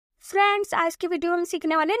Friends, आज की video हम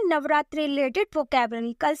सीखने वाले हैं नवरात्रि रिलेटेड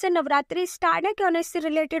वोकैबुलरी। कल से नवरात्रि स्टार्ट है, क्यों ना इससे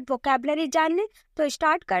रिलेटेड वोकैबुलरी जान लें। तो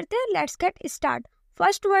स्टार्ट करते हैं, let's get start.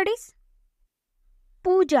 First word is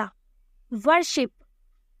Puja, worship.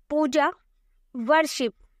 Puja,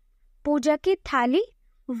 worship. पूजा की थाली,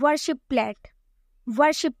 वर्शिप प्लेट,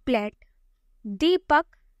 वर्शिप प्लेट। दीपक,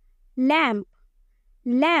 लैम्प,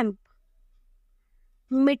 लैम्प।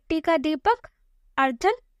 मिट्टी का दीपक,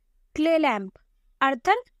 earthen clay lamp,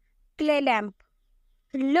 earthen clay lamp.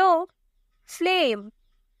 लो, फ्लेम,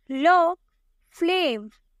 लो, फ्लेम।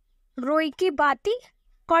 रोई की बाती,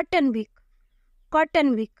 कॉटन विक, कॉटन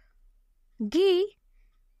विक। घी,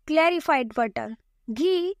 क्लैरिफाइड बटर,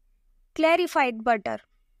 घी, clarified butter.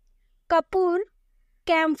 Kapoor,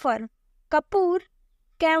 camphor, Kapoor,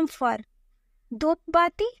 camphor.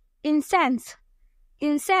 धूपबत्ती, incense,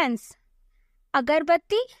 incense.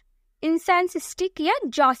 अगरबत्ती, incense stick या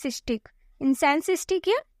Jos stick, incense stick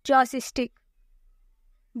या Jos stick.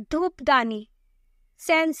 धूपदानी,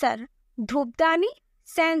 sensor, धूपदानी,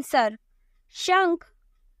 sensor. शंख,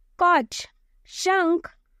 कॉच, शंख,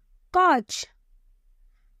 कॉच।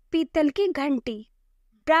 पीतल की घंटी,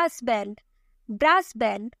 ब्रास बेल, ब्रास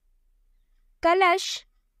बेल। कलश,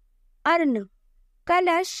 अर्ण,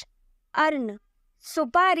 कलश, अर्ण।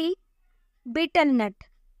 सुपारी, बीटल नट,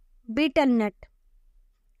 बीटल नट।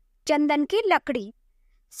 चंदन की लकड़ी,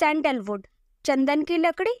 सैंडलवुड, चंदन की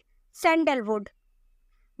लकड़ी, सैंडलवुड।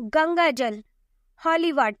 गंगा जल,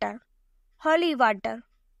 हॉली वाटर, हॉली वाटर।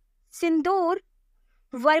 सिंदूर,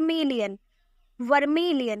 वर्मिलियन,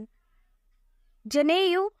 वर्मिलियन।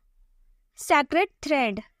 जनेऊ, सैक्रेड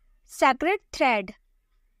थ्रेड, सैक्रेड थ्रेड।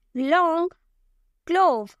 लौंग,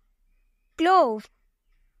 क्लोव, क्लोव।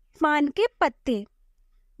 पान के पत्ते,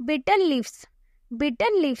 beetle leaves,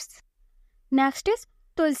 beetle leaves. Next is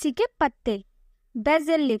तुलसी के पत्ते,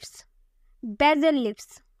 बेजल लीव्स, बेजल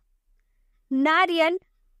लीव्स। नारियल,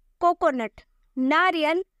 कोकोनट,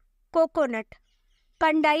 नारियल, कोकोनट।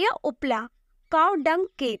 कंडा या उपला, cow dung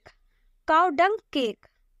cake, cow dung cake.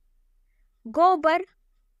 गोबर,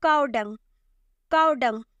 काउ डंग, काउ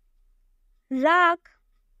डंग। राख,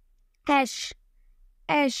 ऐश,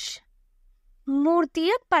 ऐश। मूर्ति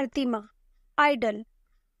या प्रतिमा, आइडल,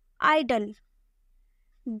 आइडल।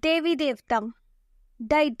 देवी देवता,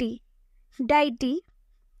 डाइटी, डाइटी।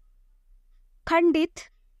 खंडित,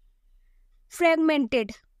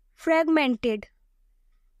 फ्रेगमेंटेड, फ्रेगमेंटेड।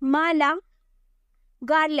 माला,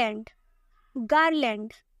 गार्लैंड,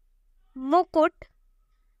 गार्लैंड। मुकुट,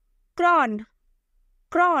 क्रॉन,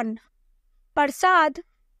 क्रॉन। प्रसाद,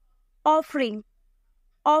 ऑफरिंग,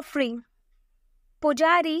 ऑफरिंग।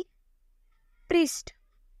 पुजारी, प्रीस्ट,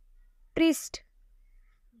 प्रीस्ट।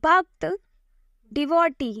 भक्त,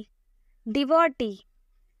 डिवोटी, डिवोटी।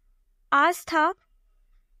 आस्था,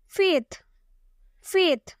 फेथ,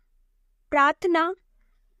 फेथ। प्रार्थना,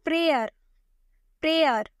 प्रेयर,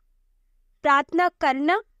 प्रेयर। प्रार्थना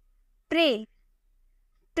करना, pray,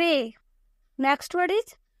 pray. Next word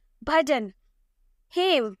is भजन,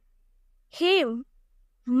 हेम, हेम।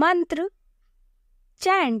 मंत्र,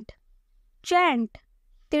 चैंट, चैंट।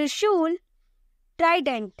 त्रिशूल,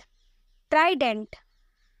 ट्राइडेंट, ट्राइडेंट।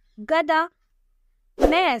 गदा,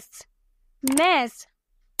 मैस, मैस।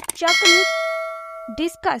 चक्र,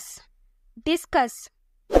 डिस्कस, डिस्कस।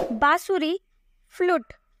 बांसुरी,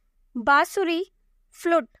 फ्लूट, बांसुरी,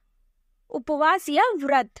 फ्लूट। उपवास या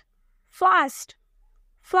व्रत, फास्ट,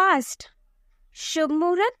 फास्ट। शुभ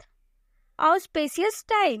मुहूर्त, ऑस्पेशियस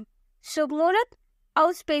टाइम, शुभ मुहूर्त,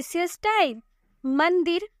 ऑस्पेशियस टाइम।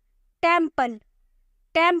 मंदिर, टेम्पल,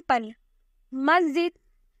 टेम्पल। मस्जिद,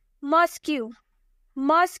 मॉस्क्यू,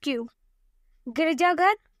 मॉस्क्यू।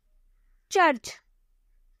 गिरजाघर, चर्च,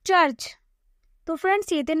 चर्च। तो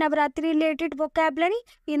फ्रेंड्स, ये थे नवरात्रि रिलेटेड वोकैबुलरी।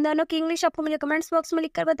 इन दोनों की इंग्लिश आपको मुझे कमेंट्स बॉक्स में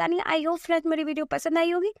लिखकर बतानी है। आई होप फ्रेंड्स मेरी वीडियो पसंद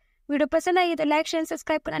आई होगी। वीडियो पसंद आई है तो लाइक शेयर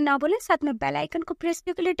सब्सक्राइब करना ना भूलें। साथ में बेल आइकन को प्रेस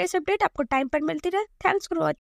करके लेटेस्ट अपडेट आपको टाइम पर मिलती रहे। Thanks for watching.